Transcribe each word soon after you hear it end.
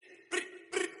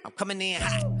I'm coming in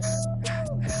hot.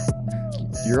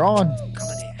 You're on.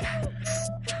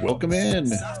 Welcome in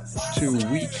to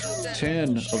week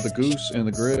 10 of the Goose and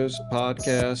the Griz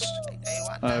podcast.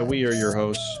 We are your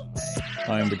hosts.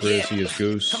 I am the Griz. He is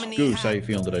Goose. Goose, how you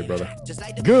feeling today, brother?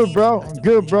 Good, bro.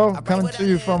 Good, bro. Coming to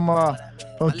you from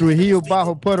Trujillo,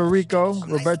 Bajo, Puerto Rico,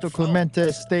 Roberto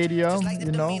Clemente Stadium.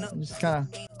 You know, just kind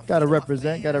of gotta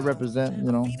represent. You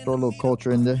know, throw a little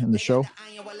culture in the show.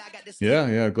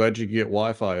 Yeah. Glad you get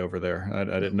Wi-Fi over there. I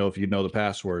didn't know if you'd know the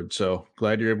password, so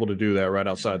glad you're able to do that right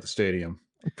outside the stadium.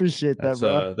 Appreciate that,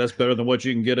 bro. That's better than what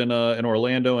you can get in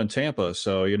Orlando and Tampa.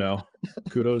 So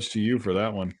kudos to you for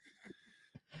that one.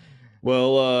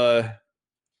 Well,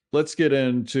 let's get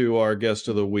into our guest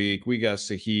of the week. We got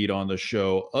Sahid on the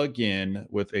show again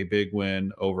with a big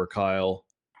win over Kyle.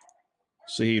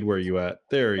 Sahid, where you at?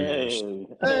 There he is.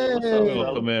 Hey,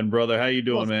 Welcome in, brother. How you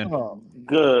doing, man?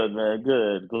 Good, man.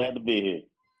 Good. Glad to be here.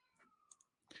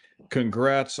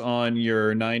 Congrats on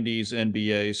your 90s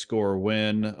NBA score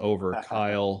win over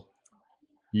Kyle.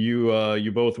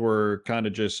 You both were kind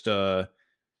of just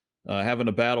having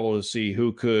a battle to see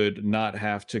who could not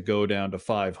have to go down to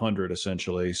 500,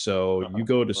 essentially. So you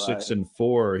go to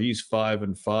 6-4. He's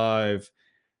 5-5.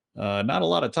 Not a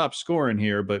lot of top scoring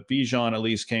here, but Bijan at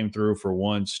least came through for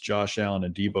once. Josh Allen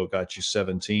and Debo got you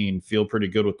 17. Feel pretty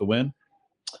good with the win?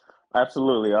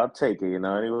 Absolutely. I'll take it.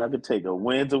 Anyway, I could take a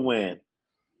win's a win.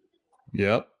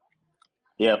 Yep.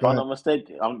 Yeah, if I'm not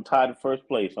mistaken, I'm tied in first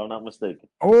place. If I'm not mistaken.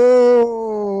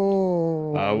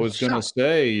 Oh, I was going to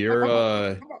say, you're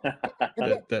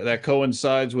that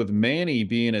coincides with Manny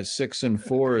being at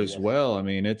 6-4 as well. I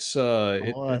mean, it's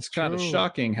kind of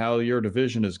shocking how your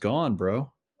division has gone,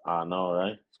 bro. I know,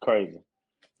 right? It's crazy.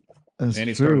 And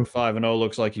he's starting 5-0.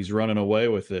 Looks like he's running away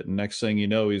with it. And next thing you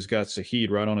know, he's got Sahid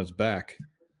right on his back.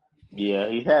 Yeah,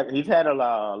 he's had a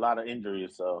lot of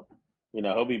injuries, so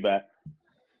he'll be back.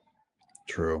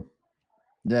 True.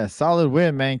 Yeah, solid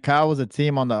win, man. Kyle was a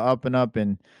team on the up and up,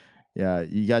 and yeah,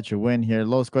 you got your win here.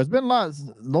 Low score. It's been a lot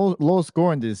low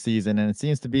scoring this season, and it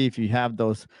seems to be if you have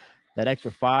that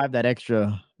extra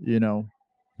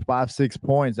 5-6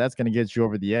 points, that's going to get you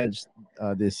over the edge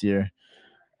this year.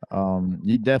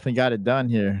 You definitely got it done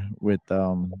here with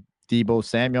Debo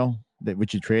Samuel,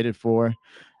 which you traded for.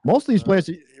 Most of these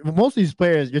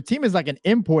players, your team is like an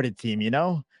imported team,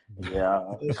 Yeah.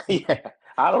 Yeah.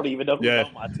 I don't even know who's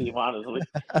on my team, honestly.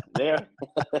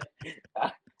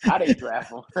 How they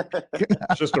draft them?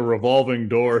 It's just a revolving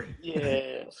door.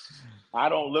 Yeah. I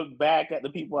don't look back at the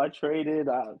people I traded.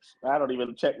 I don't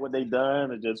even check what they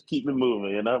done and just keep it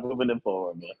moving, moving them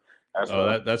forward, man.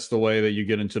 That's the way that you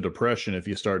get into depression if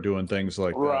you start doing things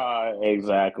like that. Right,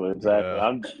 exactly.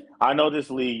 Yeah. I know this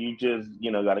league, you just,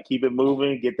 got to keep it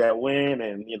moving, get that win,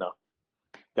 and,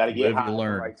 got to get hot at the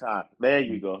right time. There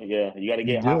you go. Yeah, you got to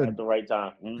get hot at the right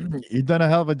time. Mm-hmm. You've done a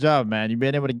hell of a job, man. You've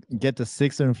been able to get to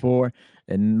 6-4,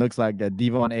 and looks like that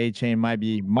Devon A-Chain might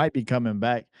be coming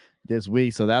back this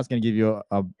week. So that's going to give you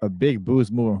a big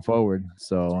boost moving forward.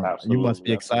 So you must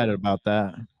be excited about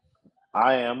that.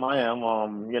 I am.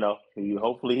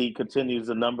 Hopefully he continues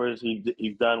the numbers he's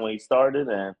done when he started,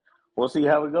 and we'll see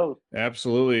how it goes.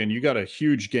 Absolutely, and you got a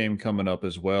huge game coming up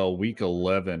as well, week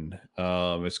 11.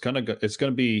 It's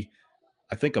gonna be,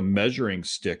 I think, a measuring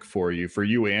stick for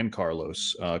you and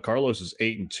Carlos. Carlos is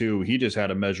 8-2. He just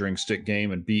had a measuring stick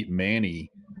game and beat Manny,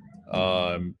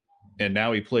 and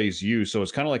now he plays you. So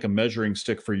it's kind of like a measuring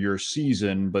stick for your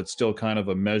season, but still kind of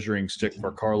a measuring stick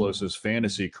for Carlos's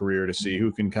fantasy career to see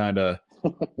who can kind of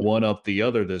one up the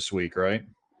other this week, right?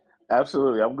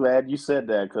 Absolutely. I'm glad you said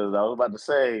that because I was about to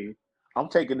say I'm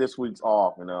taking this week's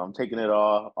off. I'm taking it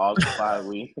off the 5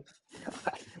 week.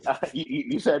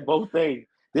 You said both things.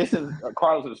 This is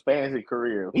Carlos's fantasy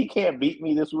career. He can't beat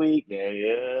me this week.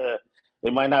 Yeah.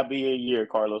 It might not be a year,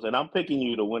 Carlos, and I'm picking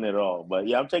you to win it all. But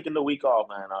yeah, I'm taking the week off,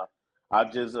 man. I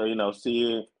just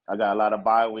see it. I got a lot of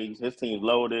bye weeks. His team's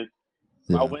loaded.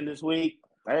 If I win this week,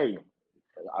 hey,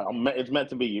 it's meant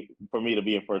to be for me to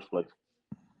be in first place.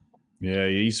 Yeah,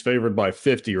 he's favored by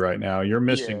 50 right now. You're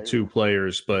missing 2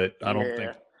 players, but I don't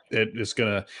think it's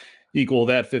going to equal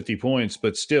that 50 points.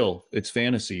 But still, it's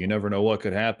fantasy. You never know what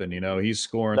could happen. He's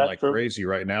scoring crazy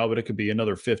right now, but it could be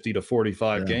another 50 to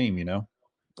 45 game, Yeah,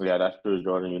 that's true,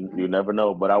 Jordan. You never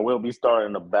know. But I will be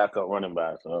starting a backup running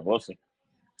back, so we'll see.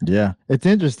 Yeah, it's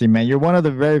interesting, man. You're one of the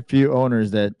very few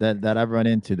owners that I've run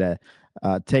into that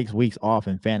takes weeks off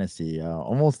in fantasy.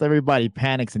 Almost everybody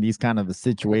panics in these kind of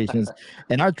situations.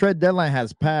 And our trade deadline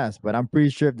has passed, but I'm pretty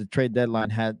sure if the trade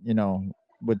deadline had,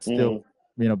 would still,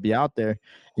 be out there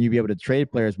and you'd be able to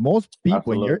trade players. Most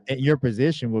people in your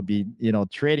position would be,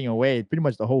 trading away pretty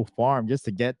much the whole farm just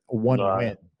to get one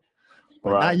win.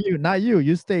 But not you.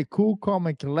 You stay cool, calm,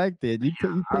 and collected. You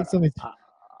take some.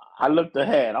 I looked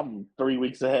ahead. I'm 3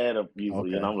 weeks ahead of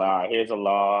usually, and Okay. I'm like, all right, here's a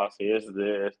loss. Here's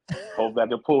this. Hopefully, I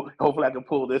can pull. Hopefully, I can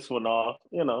pull this one off.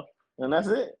 And that's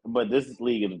it. But this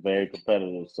league is very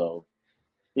competitive, so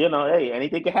hey,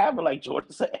 anything can happen. Like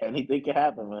Jordan said, anything can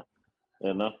happen, man.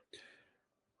 You know.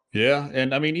 Yeah,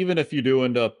 and I mean, even if you do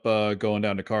end up going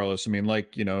down to Carlos, I mean,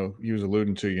 like he was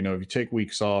alluding to, if you take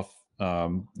weeks off,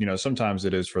 sometimes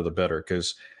it is for the better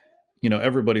because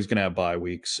everybody's going to have bye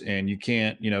weeks, and you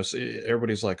can't,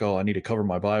 everybody's like, oh, I need to cover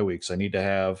my bye weeks. I need to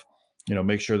have,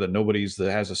 make sure that nobody's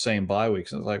that has the same bye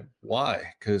weeks. And it's like, why?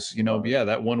 Because Right. yeah,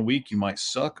 that 1 week you might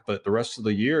suck, but the rest of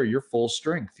the year you're full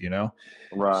strength.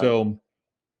 Right. So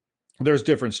there's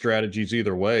different strategies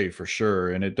either way for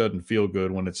sure, and it doesn't feel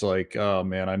good when it's like, oh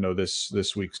man, I know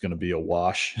this week's going to be a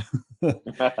wash.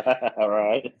 All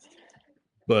right.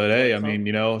 But hey, But I mean,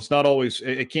 it's not always,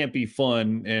 it can't be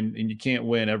fun, and you can't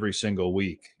win every single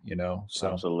week. So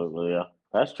absolutely, yeah,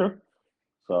 that's true.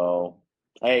 So,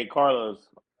 hey, Carlos,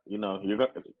 you're going.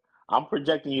 I'm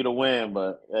projecting you to win,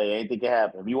 but hey, anything can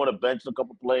happen. If you want to bench a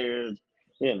couple players,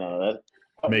 help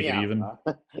make me it out. even.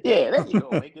 Yeah, there you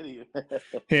go. Make it even.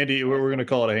 We're going to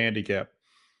call it a handicap.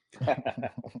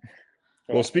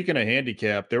 Well, speaking of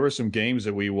handicap, there were some games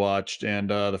that we watched, and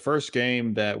the first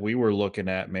game that we were looking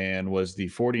at, man, was the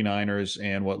 49ers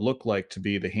and what looked like to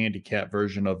be the handicap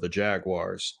version of the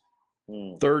Jaguars.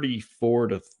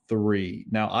 34-3.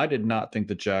 Now, I did not think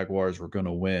the Jaguars were going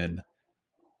to win,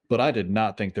 but I did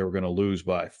not think they were going to lose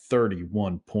by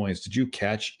 31 points. Did you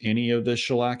catch any of this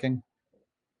shellacking?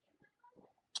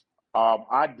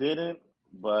 I didn't,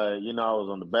 but I was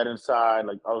on the betting side.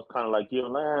 Like I was kind of like you,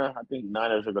 I think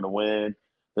Niners are gonna win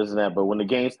this and that. But when the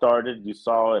game started, you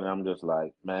saw it, and I'm just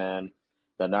like, man,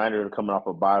 the Niners are coming off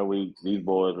a bye week. These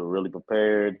boys were really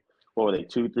prepared. What were they,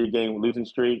 2-3 game losing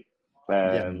streak?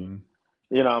 Yeah. And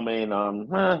what I mean,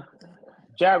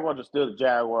 Jaguars are still the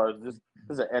Jaguars. This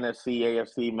is an NFC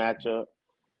AFC matchup.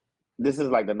 This is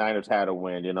like the Niners had to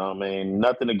win. You know what I mean?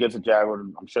 Nothing against the Jaguars.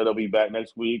 I'm sure they'll be back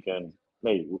next week, and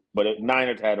hey, but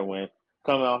Niners had to win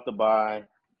coming off the bye.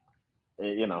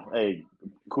 Hey,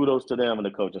 kudos to them and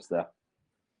the coaching staff.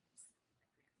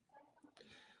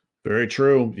 Very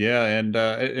true. Yeah, and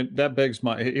that begs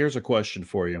my. Here's a question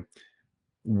for you: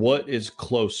 what is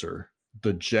closer,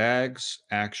 the Jags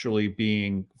actually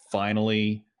being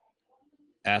finally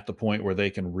at the point where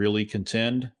they can really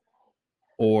contend,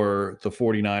 or the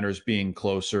 49ers being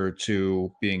closer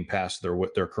to being past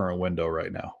their current window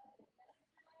right now?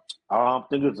 I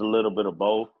think it's a little bit of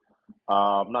both.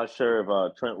 I'm not sure if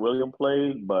Trent Williams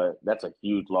played, but that's a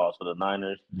huge loss for the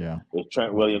Niners. Yeah. If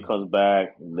Trent Williams comes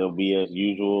back, they'll be as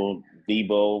usual.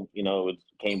 Debo, it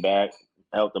came back,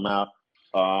 helped them out.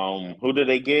 Who did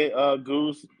they get?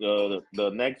 Goose,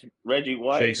 the next Reggie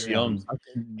White. Chase Young.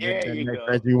 There you go.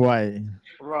 Reggie White.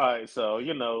 Right. So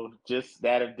just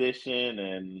that addition,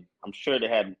 and I'm sure they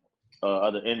had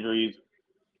other injuries.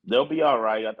 They'll be all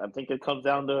right. I think it comes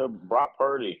down to Brock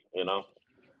Purdy, and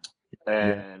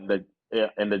the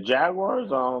Jaguars.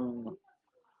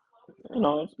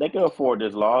 They can afford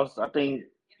this loss. I think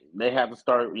they have to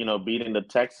start, beating the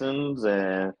Texans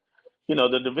and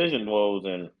the division woes,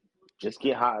 and just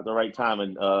get hot at the right time.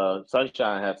 And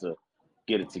Sunshine has to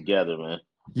get it together, man.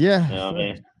 Yeah, You know what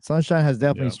I mean? Sunshine has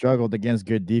definitely Yeah. struggled against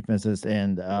good defenses,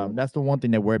 and that's the one thing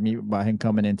that worried me about him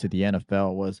coming into the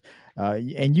NFL was,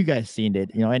 and you guys seen it.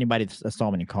 Anybody that saw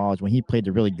him in college when he played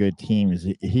the really good teams,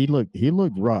 he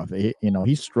looked rough.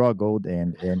 He struggled,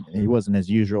 and he wasn't his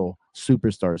usual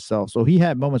superstar self. So he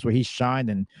had moments where he shined,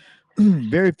 and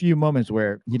very few moments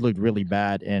where he looked really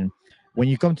bad. And when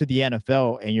you come to the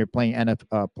NFL and you're playing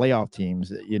playoff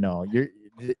teams,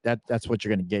 that's what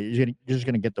you're gonna get. You're just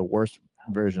gonna get the worst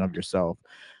version of yourself.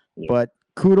 Yeah. But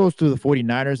kudos to the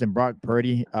 49ers and Brock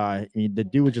Purdy. The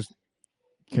dude was just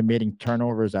committing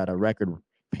turnovers at a record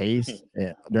pace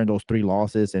during those 3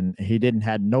 losses, and he didn't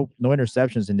had no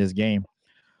interceptions in this game.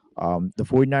 The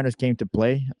 49ers came to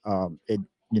play.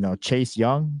 Chase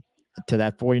Young to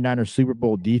that 49ers Super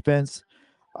Bowl defense.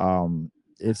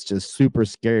 It's just super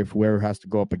scary for whoever has to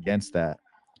go up against that.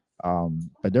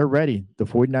 But they're ready. The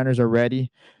 49ers are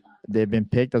ready. They've been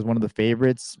picked as one of the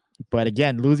favorites. But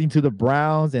again, losing to the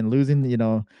Browns and losing,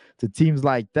 to teams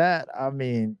like that, I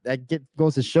mean,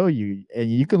 goes to show you,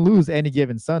 and you can lose any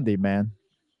given Sunday, man.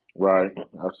 Right.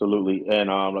 Absolutely. And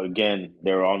again,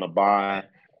 they're on a bye,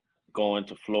 going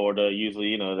to Florida.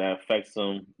 Usually, that affects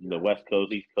them, the West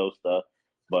Coast, East Coast stuff.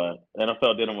 But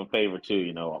NFL did them a favor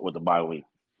too, with the bye week.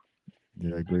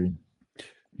 Yeah, agreed.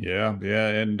 Yeah,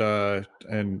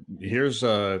 and here's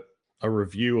a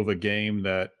review of a game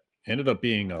that ended up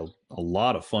being a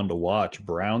lot of fun to watch.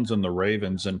 Browns and the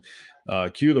Ravens, and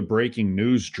cue the breaking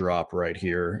news drop right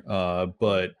here.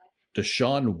 But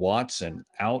Deshaun Watson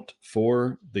out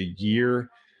for the year.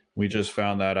 We just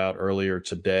found that out earlier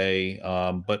today.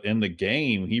 But in the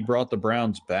game, he brought the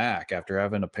Browns back after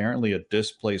having apparently a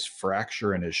displaced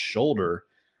fracture in his shoulder.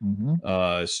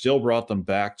 Mm-hmm. Still brought them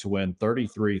back to win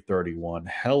 33-31.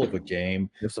 Hell of a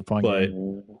game. It's a fun But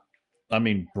game. I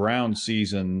mean, Brown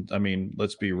season, I mean,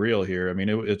 let's be real here. I mean,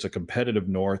 it's a competitive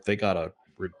North. They got a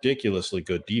ridiculously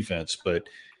good defense, but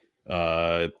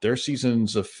their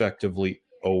season's effectively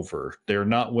over. They're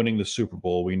not winning the Super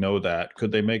Bowl. We know that.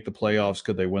 Could they make the playoffs?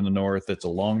 Could they win the North? It's a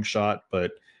long shot,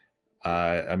 but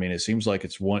I mean, it seems like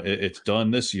it's done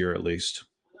this year at least.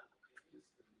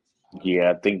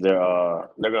 Yeah, I think they're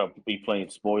gonna be playing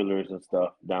spoilers and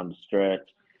stuff down the stretch.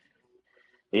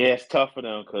 Yeah, it's tough for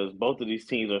them because both of these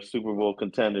teams are Super Bowl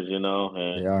contenders, you know.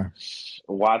 They And are.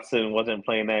 Watson wasn't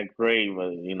playing that great, but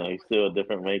you know he's still a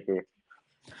different maker.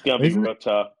 It's gonna be Isn't real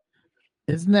tough.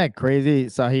 Isn't that crazy,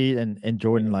 Saeed and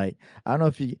Jordan? Like, I don't know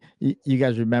if you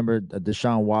guys remember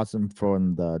Deshaun Watson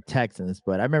from the Texans,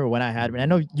 but I remember when I had him. And I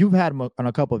know you've had him on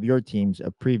a couple of your teams,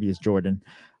 previous Jordan.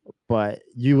 But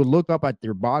you would look up at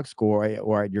your box score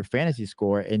or at your fantasy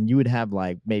score, and you would have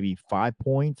like maybe 5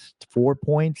 points, 4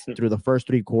 points through the first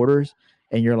 3 quarters.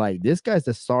 And you're like, this guy's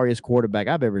the sorriest quarterback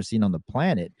I've ever seen on the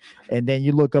planet. And then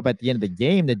you look up at the end of the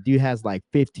game, the dude has like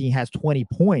 15, has 20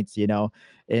 points, you know.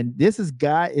 And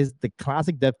guy is the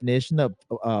classic definition of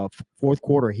fourth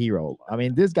quarter hero. I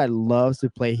mean, this guy loves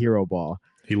to play hero ball.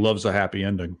 He loves a happy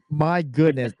ending. My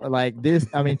goodness, like this.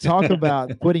 I mean, talk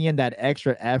about putting in that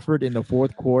extra effort in the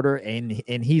fourth quarter, and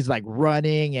he's like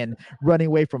running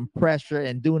away from pressure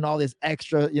and doing all this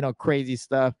extra, crazy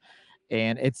stuff.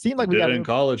 And it seemed like we Did got it in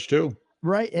college too.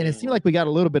 right, and it seemed like we got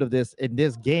a little bit of this in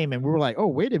this game, and we were like, oh,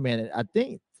 wait a minute, I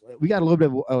think we got a little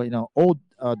bit of old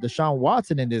Deshaun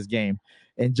Watson in this game,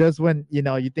 and just when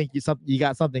you think you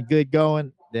got something good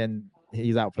going, then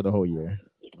he's out for the whole year.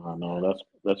 I know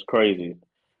that's crazy.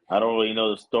 I don't really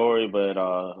know the story, but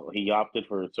he opted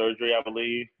for surgery, I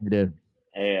believe. He did.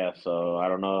 Yeah, so I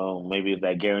don't know. Maybe it's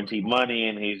that guaranteed money,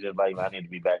 and he's just like, I need to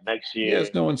be back next He year.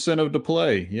 has no incentive to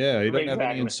play. Yeah, he doesn't have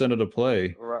any incentive to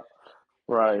play.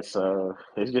 Right. So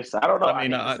it's just I don't know. I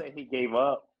mean, I hate to say he gave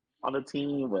up on the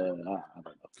team, but I don't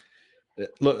know.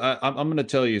 Look, I'm going to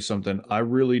tell you something. I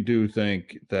really do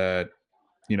think that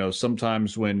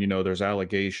sometimes when there's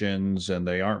allegations and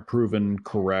they aren't proven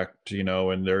correct,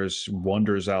 and there's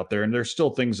wonders out there, and there's still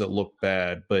things that look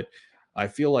bad, but I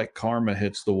feel like karma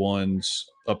hits the ones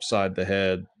upside the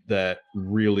head that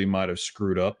really might have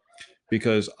screwed up.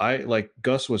 Because like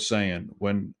Gus was saying,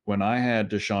 when I had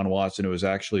Deshaun Watson, it was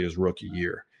actually his rookie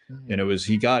year. And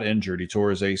he got injured. He tore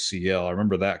his ACL. I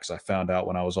remember that because I found out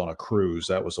when I was on a cruise.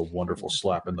 That was a wonderful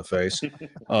slap in the face.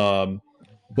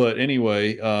 But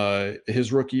anyway,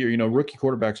 his rookie year, rookie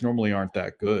quarterbacks normally aren't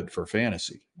that good for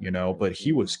fantasy, but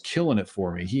he was killing it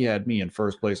for me. He had me in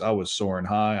first place. I was soaring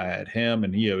high. I had him,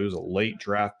 and it was a late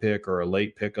draft pick or a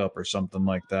late pickup or something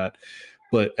like that.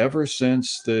 But ever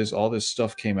since all this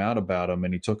stuff came out about him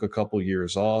and he took a couple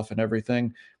years off and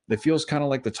everything, it feels kind of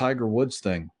like the Tiger Woods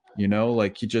thing,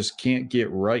 like he just can't get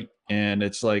right. And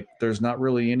it's like there's not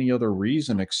really any other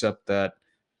reason except that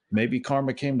maybe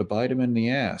karma came to bite him in the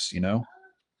ass,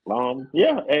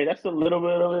 Yeah, hey, that's a little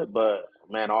bit of it, but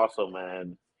man, also,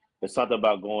 man, it's something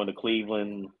about going to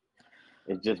Cleveland.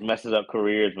 It just messes up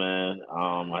careers, man.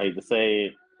 I hate to say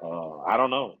it. I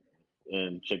don't know.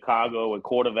 In Chicago with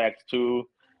quarterbacks too,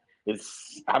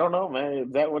 I don't know, man.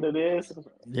 Is that what it is?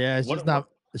 Yeah, it's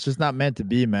just not meant to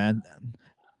be, man.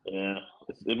 Yeah,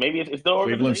 maybe it's the Cleveland's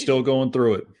organization. still going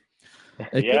through it.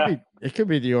 It could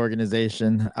be the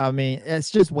organization. I mean,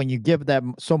 it's just when you give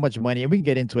them so much money, and we can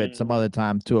get into it some other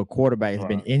time, to a quarterback who's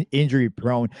been injury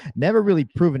prone, never really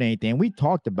proven anything. We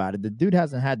talked about it. The dude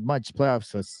hasn't had much playoff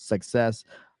success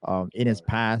in his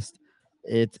past.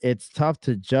 It's tough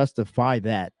to justify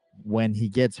that when he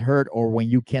gets hurt or when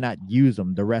you cannot use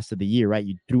him the rest of the year, right?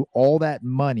 You threw all that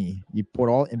money,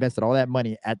 invested all that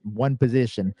money at one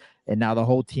position, and now the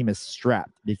whole team is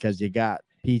strapped because you got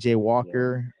PJ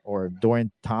Walker or Dorian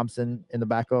Thompson in the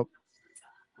backup.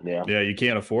 Yeah, you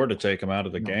can't afford to take him out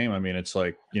of the game. I mean, it's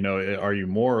like, are you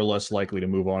more or less likely to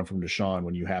move on from Deshaun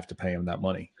when you have to pay him that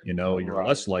money? You're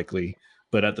less likely,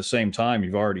 but at the same time,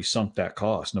 you've already sunk that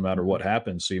cost no matter what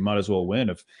happens. So you might as well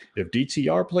win. If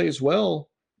DTR plays well,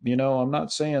 I'm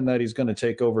not saying that he's going to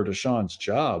take over Deshaun's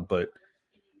job, but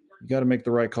you got to make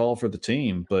the right call for the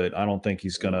team. But I don't think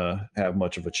he's going to have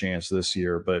much of a chance this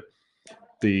year. But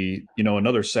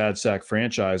another sad sack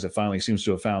franchise that finally seems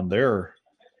to have found their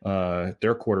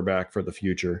quarterback for the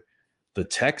future. the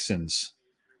Texans.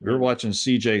 We were watching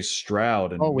C.J.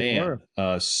 Stroud,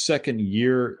 and second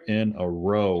year in a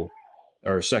row,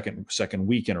 or second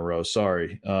week in a row.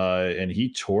 Sorry, and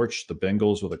he torched the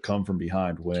Bengals with a come from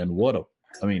behind win.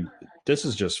 This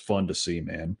is just fun to see,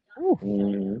 man.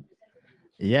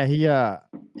 Yeah,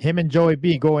 him and Joey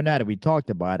B going at it. We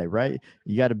talked about it, right?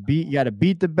 You got to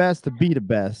beat the best to be the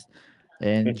best.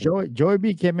 And Joey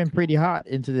B came in pretty hot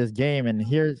into this game, and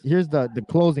here's the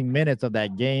closing minutes of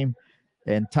that game.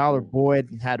 And Tyler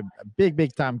Boyd had a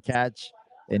big time catch,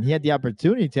 and he had the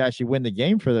opportunity to actually win the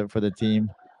game for the team.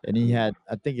 And he had,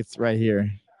 I think it's right here,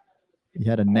 he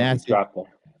had a nasty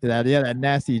that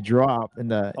nasty drop in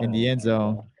the end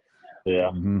zone. Yeah,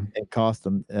 it cost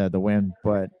them the win.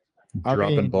 But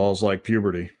dropping balls like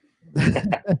puberty.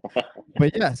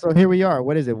 But yeah, so here we are.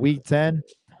 What is it? Week 10,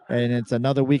 and it's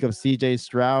another week of CJ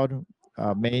Stroud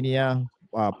mania.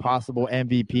 Possible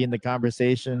MVP in the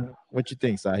conversation. What you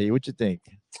think, Sahi? What you think?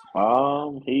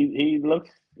 He looks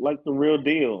like the real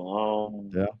deal.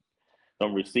 Yeah.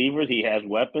 Some receivers, he has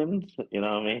weapons. You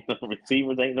know what I mean? Some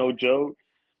receivers ain't no joke.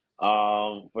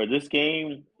 For this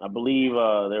game, I believe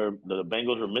the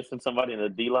Bengals were missing somebody in the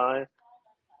D line.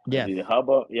 Yeah,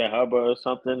 Hubbard or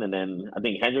something, and then I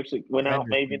think Hendricks went out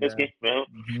maybe in this game. Yeah.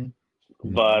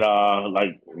 But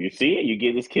like you see it, you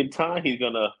give this kid time, he's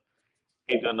gonna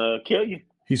kill you.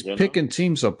 He's picking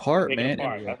teams apart, man.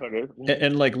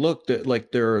 And like, look,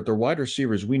 like their wide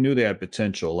receivers, we knew they had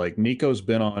potential. Like Nico's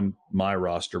been on my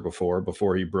roster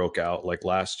before he broke out like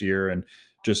last year, and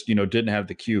just didn't have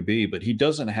the QB, but he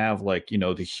doesn't have like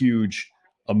the huge,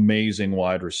 amazing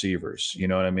wide receivers. You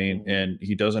know what I mean? And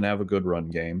he doesn't have a good run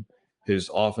game. His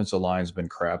offensive line's been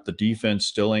crap. The defense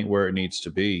still ain't where it needs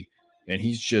to be, and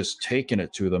he's just taking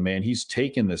it to them, man. He's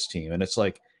taking this team, and it's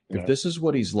like if this is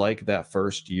what he's like that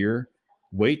first year.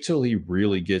 Wait till he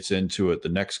really gets into it the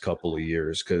next couple of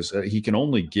years, because he can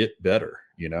only get better,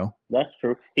 That's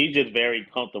true. He's just very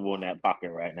comfortable in that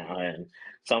pocket right now, and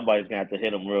somebody's going to have to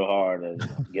hit him real hard and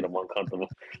get him uncomfortable.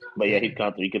 But yeah, he's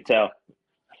comfortable. You can tell.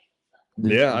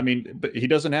 Yeah, I mean, but he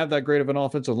doesn't have that great of an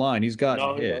offensive line. He's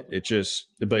gotten hit. It just,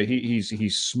 but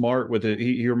he's smart with it.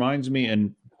 He reminds me,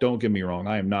 and don't get me wrong,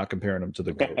 I am not comparing him to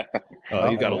the GOAT.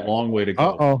 He's got a long way to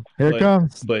go. Here it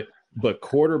comes. But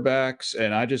quarterbacks,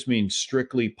 and I just mean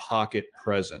strictly pocket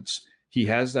presence. He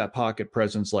has that pocket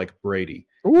presence like Brady.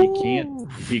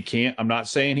 He can't. I'm not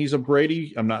saying he's a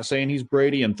Brady. I'm not saying he's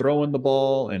Brady and throwing the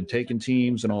ball and taking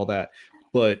teams and all that.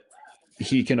 But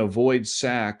he can avoid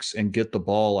sacks and get the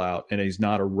ball out, and he's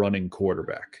not a running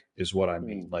quarterback, is what I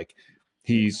mean. Like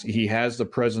he has the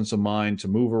presence of mind to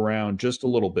move around just a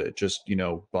little bit, just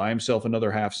buy himself another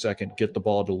half second, get the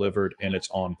ball delivered, and it's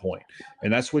on point.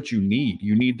 And that's what you need.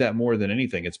 You need that more than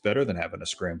anything. It's better than having a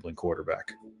scrambling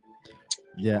quarterback.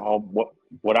 Yeah.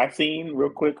 What I seen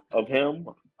real quick of him,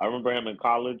 I remember him in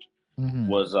college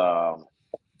was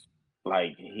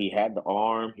like he had the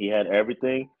arm, he had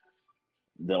everything.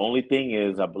 The only thing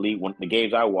is, I believe when the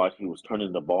games I watched, he was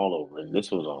turning the ball over, and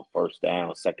this was on first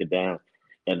down, second down.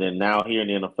 And then now here in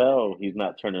the NFL, he's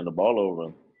not turning the ball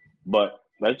over. But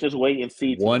let's just wait and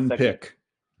see. One pick.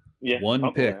 Yeah.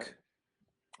 One pick.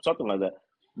 Something like that.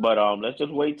 But let's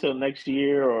just wait till next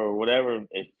year or whatever.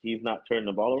 If he's not turning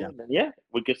the ball over, then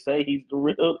we could say he's the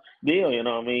real deal. You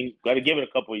know what I mean? Got to give it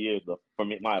a couple of years, though, for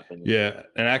me, my opinion. Yeah.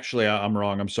 And actually, I'm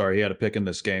wrong. I'm sorry. He had a pick in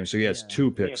this game. So he has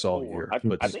 2 picks all year.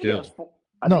 But still.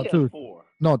 Two.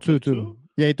 No, two.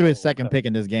 Yeah, he threw his second pick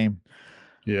in this game.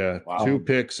 Yeah, 2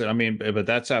 picks. I mean, but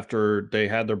that's after they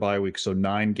had their bye week, so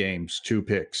 9 games, 2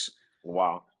 picks.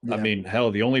 Wow. Yeah. I mean, hell,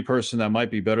 the only person that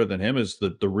might be better than him is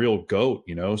the real GOAT,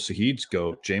 Saheed's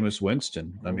GOAT, Jameis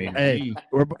Winston. I mean, he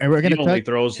only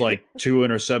throws like 2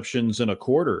 interceptions in a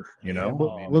quarter,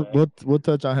 We'll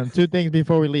touch on him. 2 things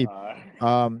before we leave.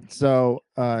 So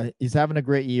he's having a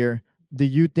great year. Do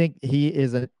you think he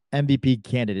is an MVP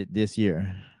candidate this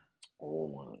year? Oh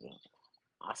my God.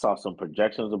 I saw some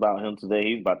projections about him today.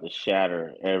 He's about to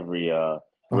shatter every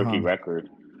rookie record.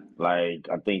 Like,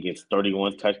 I think it's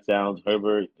 31 touchdowns.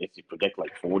 Herbert, if he project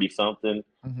like 40 something,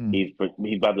 he's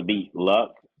about to beat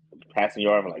Luck, passing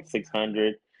yard for like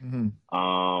 600.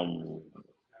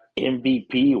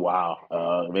 MVP,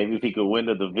 wow. Maybe if he could win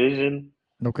the division.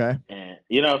 Okay. And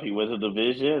if he wins the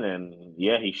division, and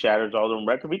he shatters all them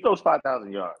records. He throws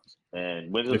 5,000 yards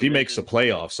and wins. If he makes the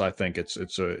playoffs, I think it's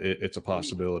a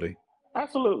possibility.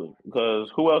 Absolutely,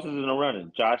 because who else is in the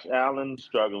running? Josh Allen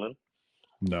struggling.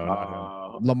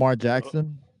 No, Lamar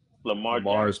Jackson.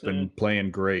 Lamar's been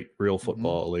playing great, real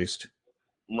football at least.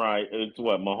 Right, it's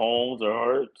what Mahomes or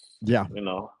Hurts. Yeah,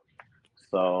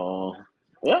 So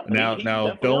yeah.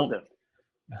 Now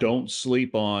don't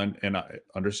sleep on, and I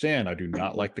understand I do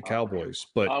not like the Cowboys,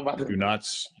 but do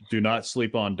not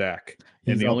sleep on Dak.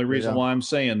 And He's the up only there, reason yeah. why I'm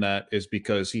saying that is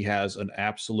because he has an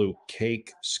absolute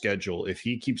cake schedule. If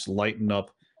he keeps lighting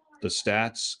up the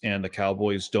stats and the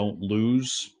Cowboys don't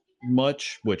lose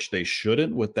much, which they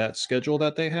shouldn't with that schedule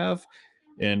that they have,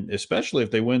 and especially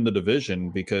if they win the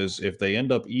division, because if they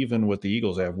end up even with the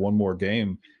Eagles, they have one more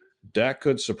game. Dak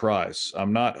could surprise.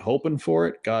 I'm not hoping for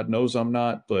it. God knows I'm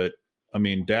not, but I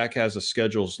mean, Dak has the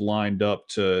schedules lined up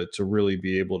to really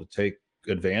be able to take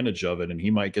advantage of it, and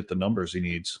he might get the numbers he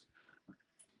needs.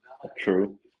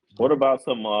 True. What about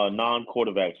some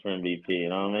non-quarterbacks for MVP? You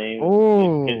know what I mean?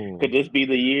 Oh, Could this be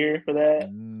the year for that?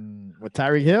 with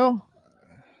Tyreek Hill?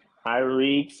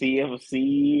 Tyreek,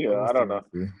 CMC, or I don't know.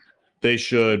 They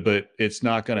should, but it's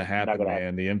not going to It's not happen, gonna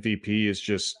man. The MVP is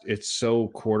just, it's so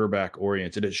quarterback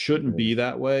oriented. It shouldn't be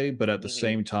that way, but at the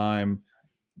same time,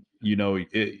 you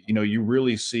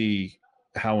really see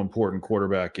how important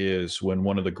quarterback is when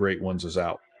one of the great ones is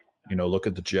out. Look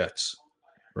at the Jets,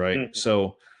 right?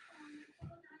 So,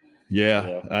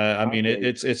 yeah, I mean,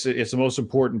 it's the most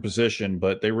important position,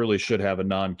 but they really should have a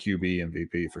non-QB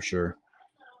MVP for sure.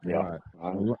 Yeah.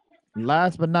 Right.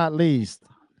 Last but not least,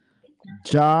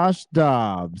 Josh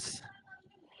Dobbs.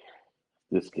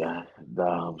 This guy,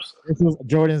 Dobbs. This was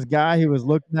Jordan's guy. He was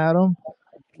looking at him.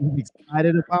 He was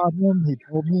excited about him. He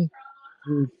told me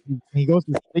he goes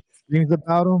to sleep, dreams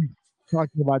about him.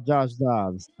 Talking about Josh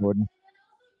Dobbs, Jordan.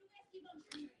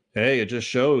 Hey, it just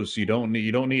shows you don't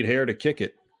need hair to kick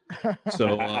it.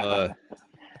 So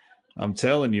I'm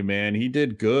telling you, man, he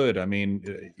did good. I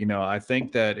mean, I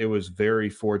think that it was very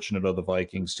fortunate of the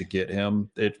Vikings to get him.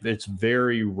 It's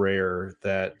very rare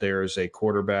that there's a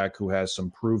quarterback who has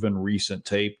some proven recent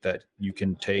tape that you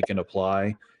can take and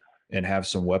apply and have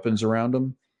some weapons around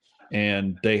him.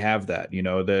 And they have that.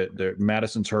 That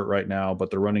Madison's hurt right now, but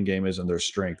the running game isn't their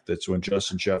strength. That's when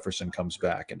Justin Jefferson comes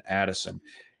back, and Addison,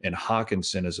 and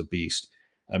Hawkinson is a beast.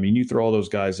 I mean, you throw all those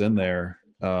guys in there.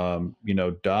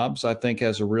 Dobbs, I think,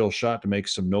 has a real shot to make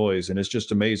some noise, and it's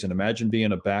just amazing. Imagine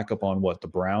being a backup on the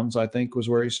Browns, I think was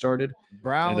where he started.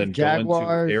 Browns, and then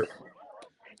Jaguars.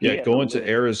 going to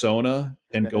Arizona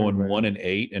and going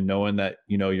 1-8 and knowing that,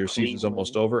 your season's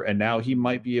almost over. And now he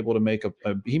might be able to make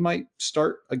he might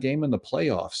start a game in the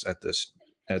playoffs at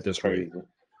this rate.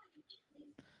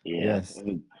 Yeah. Yes.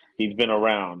 He's been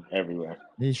around everywhere.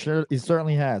 He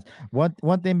certainly has.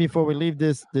 One thing before we leave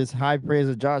this high praise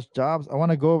of Josh Dobbs, I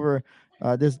want to go over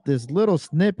this little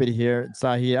snippet here,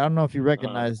 Sahi. I don't know if you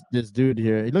recognize this dude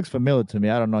here. He looks familiar to me.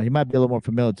 I don't know. He might be a little more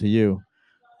familiar to you.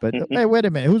 But hey, wait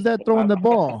a minute. Who's that throwing the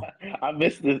ball? I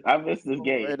missed this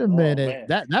game. Wait a minute.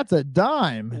 That's a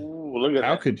dime. Ooh, look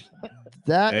at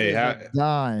that is a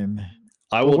dime.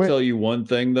 I will tell you one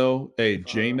thing though. Hey,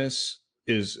 Jameis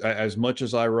is, as much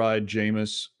as I ride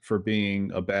Jameis for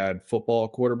being a bad football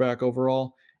quarterback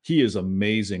overall, he is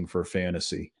amazing for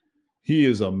fantasy. He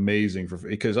is amazing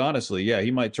because honestly, yeah,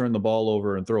 he might turn the ball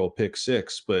over and throw a pick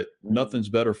six, but nothing's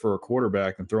better for a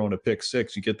quarterback than throwing a pick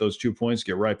six. You get those 2 points,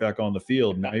 get right back on the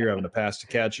field. Now you're having to pass to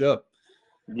catch up.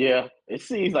 Yeah, it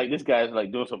seems like this guy's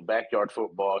like doing some backyard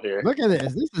football here. Look at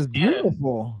this. This is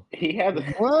beautiful. Yeah. He has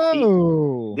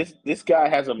whoa. This guy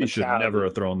has a mentality. He should never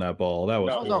have thrown that ball. That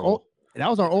was that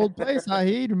was our old place,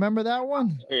 Saheed. Remember that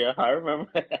one? Yeah, I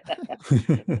remember.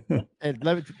 Hey,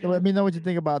 let me know what you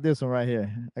think about this one right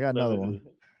here. I got another one.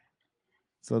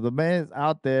 So the man's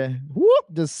out there, whoop,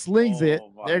 just slings it.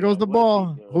 There goes the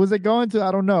ball. Who's it going to?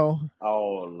 I don't know.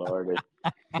 Oh Lord,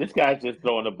 this guy's just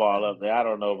throwing the ball up there. I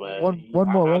don't know, man. One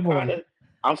more.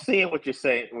 I'm seeing what you're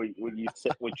saying.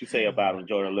 What you say about him,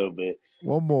 Jordan, a little bit.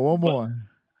 One more.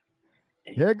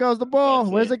 Here goes the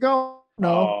ball. Where's it going?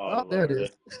 No, there it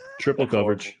is. Triple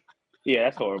coverage. Yeah,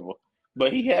 that's horrible.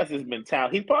 But he has his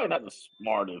mentality. He's probably not the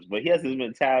smartest, but he has his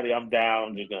mentality. I'm down.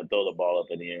 I'm just gonna throw the ball up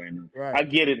in the air. And I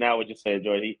get it now. What you said,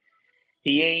 Jordan.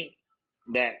 He ain't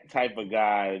that type of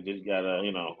guy. Just gotta,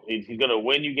 he's gonna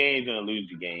win you games and lose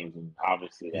you games, and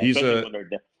obviously, especially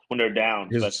when they're down.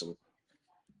 Especially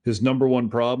his number one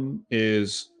problem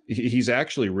is he's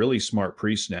actually really smart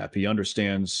pre-snap. He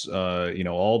understands,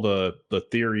 all the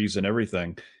theories and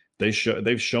everything.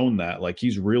 They've shown that, like,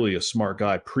 he's really a smart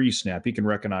guy pre-snap. He can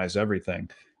recognize everything.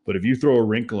 But if you throw a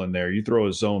wrinkle in there, you throw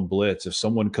a zone blitz, if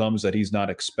someone comes that he's not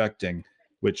expecting,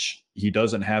 which he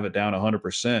doesn't have it down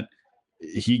 100%,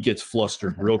 he gets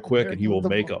flustered real quick and he will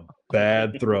make a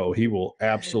bad throw. He will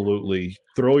absolutely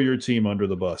throw your team under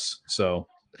the bus. So,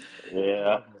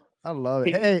 I love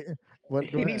it. Hey,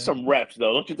 he needs some reps,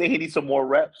 though. Don't you think he needs some more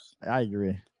reps? I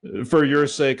agree. For your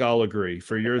sake, I'll agree.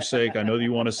 For your sake, I know that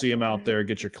you want to see him out there,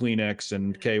 get your Kleenex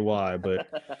and KY, but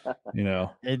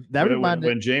That reminded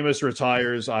when Jameis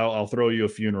retires, I'll throw you a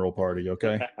funeral party.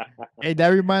 Okay. Hey, that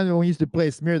reminds me when we used to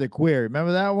play Smear the Queer.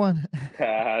 Remember that one?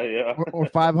 Yeah. or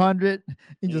 500.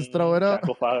 You just throw it up.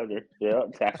 Tackle 500. Yeah,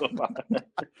 tackle 500.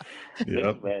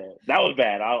 Yep. Bad. That was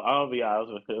bad. I'll be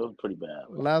honest with you. It was pretty bad.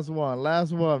 Last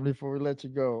one before we let you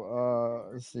go.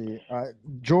 Let's see.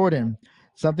 Jordan,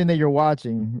 something that you're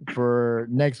watching for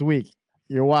next week.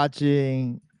 You're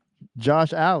watching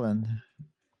Josh Allen.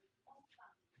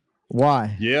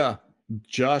 Why? Yeah.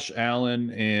 Josh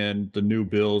Allen and the new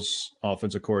Bills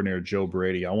offensive coordinator, Joe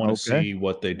Brady. I want to see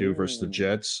what they do versus the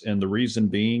Jets. And the reason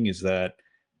being is that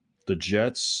the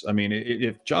Jets, I mean,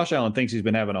 if Josh Allen thinks he's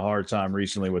been having a hard time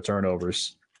recently with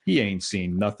turnovers, he ain't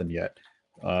seen nothing yet.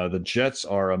 The Jets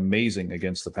are amazing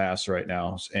against the pass right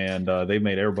now, and they've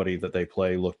made everybody that they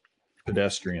play look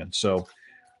pedestrian. So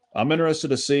I'm interested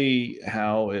to see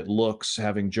how it looks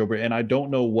having Joe Brady. And I don't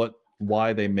know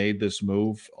why they made this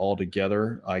move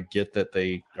altogether. I get that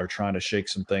they are trying to shake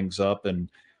some things up, and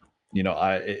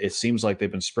it seems like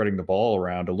they've been spreading the ball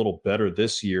around a little better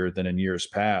this year than in years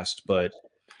past, but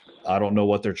I don't know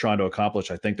what they're trying to accomplish.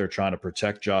 I think they're trying to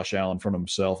protect Josh Allen from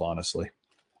himself, honestly.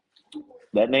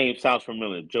 That name sounds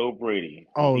familiar. Joe Brady.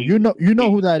 Oh, you know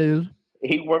who that is.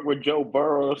 He worked with Joe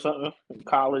Burrow or something in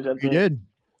college, I think. He did.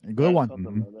 A good one.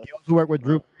 Like he also worked with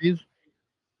Drew Brees.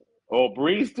 Oh,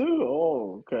 Brees too?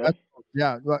 Oh, okay.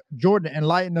 Yeah, Jordan,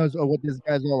 enlighten us of what this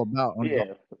guy's all about.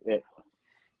 Yeah.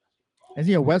 Is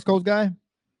he a West Coast guy?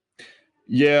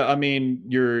 Yeah, I mean,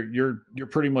 you're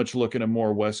pretty much looking at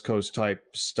more West Coast type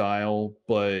style,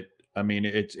 but I mean,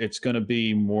 it's going to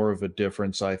be more of a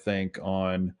difference, I think,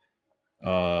 on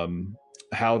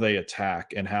how they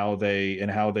attack and how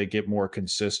they get more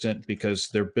consistent, because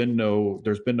there's been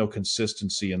no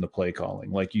consistency in the play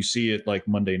calling. Like you see it like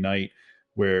Monday night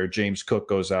where James Cook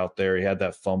goes out there, he had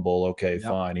that fumble. Okay,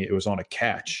 fine. It was on a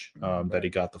catch that he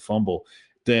got the fumble.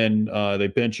 Then they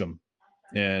bench him.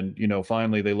 And,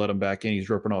 finally they let him back in. He's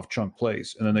ripping off chunk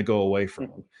plays, and then they go away from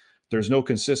him. There's no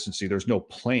consistency. There's no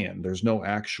plan. There's no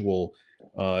actual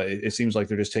it seems like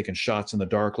they're just taking shots in the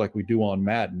dark like we do on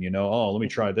Madden, oh, let me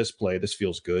try this play. This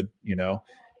feels good.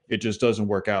 It just doesn't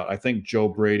work out. I think Joe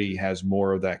Brady has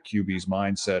more of that QB's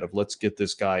mindset of let's get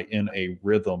this guy in a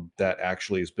rhythm that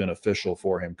actually is beneficial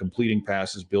for him, completing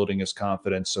passes, building his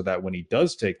confidence so that when he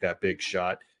does take that big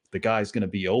shot, the guy's going to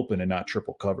be open and not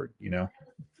triple covered, Yeah,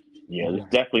 there's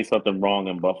definitely something wrong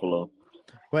in Buffalo.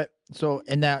 But so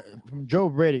in that, from Joe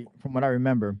Brady, from what I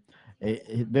remember,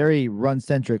 a very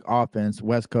run-centric offense,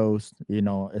 West Coast,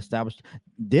 established.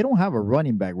 They don't have a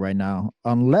running back right now,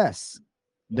 unless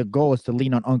the goal is to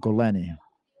lean on Uncle Lenny.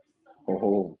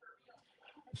 Oh.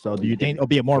 So do you think it'll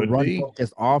be a more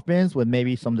run-focused offense with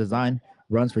maybe some design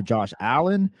runs for Josh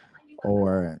Allen,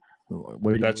 or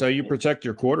that's how you protect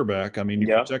your quarterback? I mean, you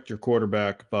protect your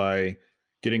quarterback by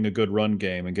getting a good run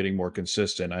game and getting more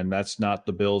consistent, and that's not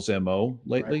the Bills' MO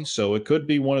lately. Right. So it could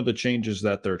be one of the changes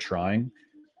that they're trying.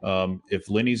 If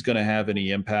Lenny's going to have any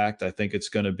impact, I think it's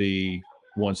going to be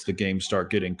once the games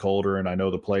start getting colder. And I know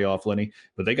the playoff Lenny,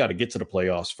 but they got to get to the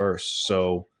playoffs first.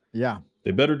 So they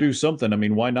better do something. I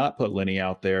mean, why not put Lenny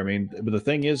out there? I mean, but the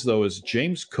thing is, though, is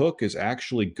James Cook is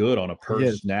actually good on a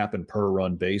per snap and per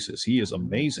run basis. He is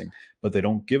amazing, but they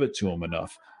don't give it to him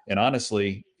enough. And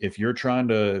honestly, if you're trying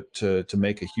to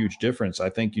make a huge difference, I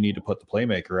think you need to put the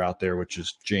playmaker out there, which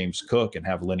is James Cook, and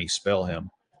have Lenny spell him.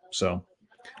 So,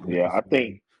 yeah, I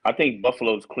think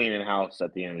Buffalo's cleaning house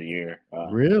at the end of the year.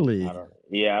 Really? I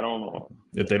don't know.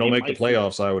 If they don't make the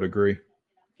playoffs, I would agree.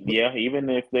 Yeah, even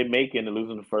if they make it and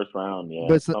lose in the first round, yeah.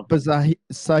 But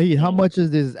Saeed, how much is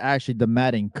this actually the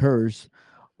Madden curse,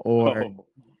 or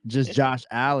just Josh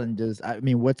Allen?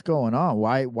 What's going on?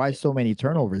 Why so many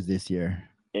turnovers this year?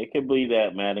 It could be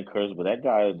that Madden curse, but that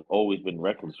guy has always been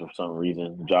reckless for some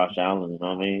reason. Josh Allen, you know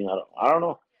what I mean? I don't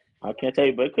know. I can't tell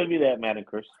you, but it could be that Madden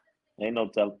curse. Ain't no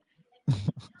telling.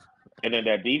 And then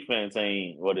that defense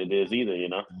ain't what it is either,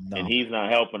 No. And he's not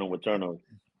helping them with turnovers.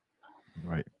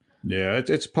 Right. Yeah,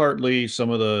 it's partly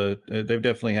they've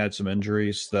definitely had some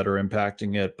injuries that are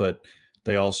impacting it, but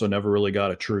they also never really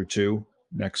got a true two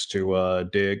next to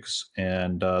Diggs,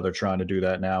 and they're trying to do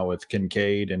that now with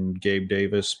Kincaid and Gabe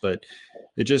Davis, but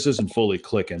it just isn't fully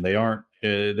clicking. They aren't.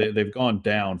 They've gone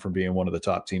down from being one of the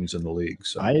top teams in the league.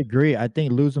 So I agree. I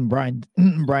think losing Brian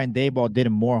Daboll did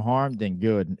him more harm than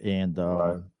good, and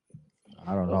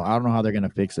I don't know. I don't know how they're gonna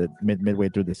fix it midway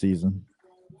through the season.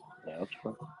 Yeah, that's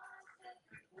true.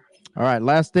 All right,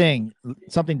 last thing,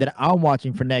 something that I'm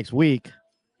watching for next week.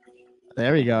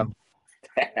 There we go.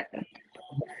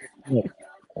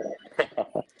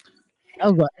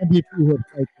 That was an MVP hit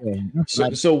right there. That's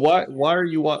what So why are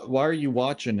you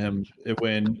watching him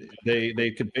when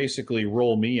they could basically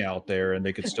roll me out there and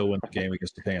they could still win the game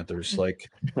against the Panthers? Like,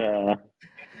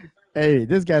 hey,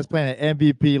 this guy's playing at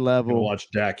MVP gonna level. watch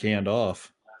Dak hand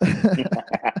off.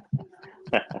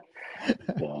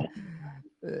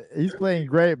 He's playing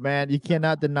great, man. You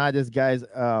cannot deny this guy's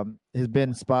has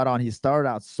been spot on. He started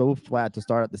out so flat to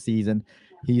start out the season.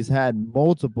 He's had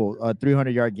multiple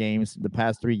 300-yard games the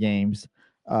past 3 games.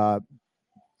 Like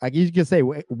you can say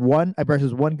one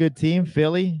versus one good team,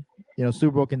 Philly,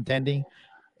 Super Bowl contending,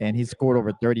 and he scored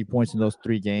over 30 points in those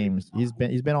 3 games. He's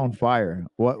been on fire.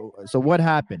 What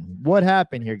happened? What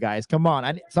happened here, guys? Come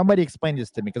on. Somebody explain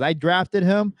this to me because I drafted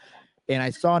him and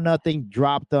I saw nothing,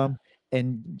 dropped him,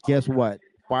 and guess what?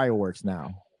 Fireworks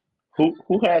now. Who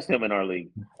has him in our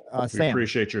league? We Sam.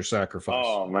 appreciate your sacrifice.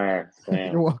 Oh man,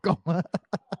 Sam. You're welcome.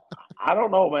 I don't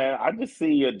know, man. I just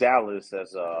see Dallas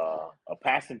as a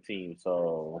passing team,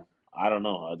 so I don't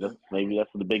know. Maybe that's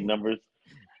for the big numbers.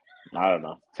 I don't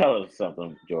know. Tell us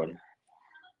something, Jordan.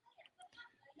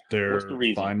 What's the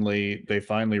reason? They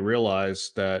finally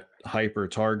realized that hyper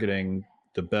targeting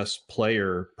the best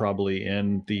player probably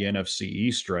in the NFC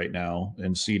East right now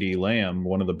in CD Lamb,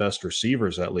 one of the best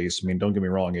receivers at least. I mean, don't get me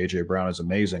wrong, AJ Brown is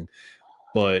amazing,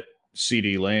 but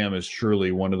CD Lamb is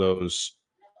truly one of those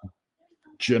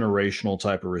generational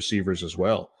type of receivers as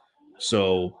well.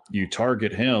 So you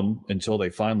target him until they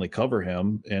finally cover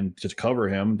him, and to cover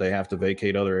him, they have to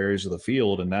vacate other areas of the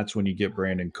field, and that's when you get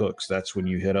Brandon Cooks. That's when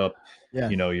you hit up,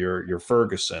 your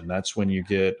Ferguson. That's when you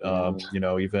get,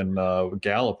 even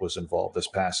Gallup was involved this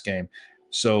past game.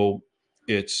 So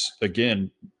it's again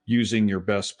using your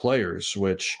best players,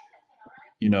 which,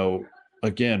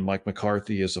 again, Mike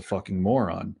McCarthy is a fucking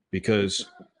moron because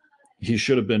he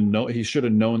should have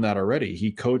known that already.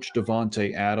 He coached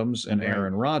Devontae Adams and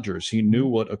Aaron Rodgers. He knew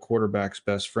what a quarterback's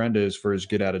best friend is for his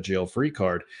get out of jail free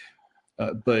card.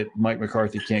 But Mike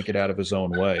McCarthy can't get out of his own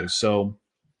way. So,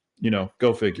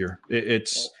 go figure.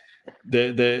 It's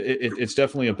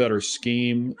definitely a better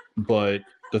scheme, but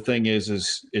the thing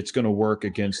is it's going to work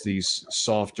against these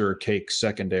softer cake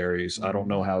secondaries. I don't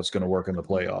know how it's going to work in the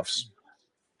playoffs.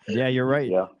 Yeah, you're right.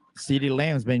 Yeah. CeeDee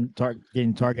Lamb's been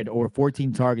getting targeted over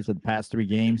 14 targets in the past 3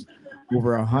 games,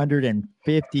 over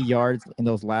 150 yards in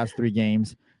those last 3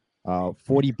 games,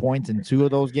 40 points in 2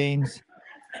 of those games.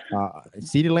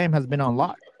 CeeDee Lamb has been on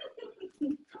lock.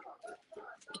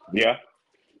 Yeah.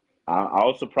 I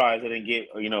was surprised I didn't get,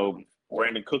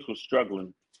 Brandon Cooks was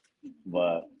struggling,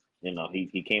 but,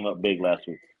 he came up big last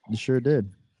week. He sure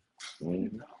did.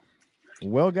 Mm-hmm.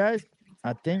 Well, guys,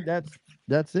 I think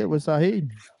that's it with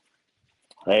Saeed.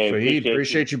 Hey, Shahid,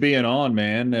 appreciate you being on,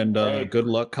 man, and good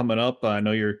luck coming up. I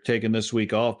know you're taking this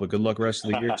week off, but good luck rest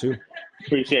of the year too.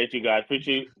 Appreciate you guys.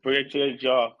 Appreciate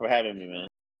y'all for having me, man.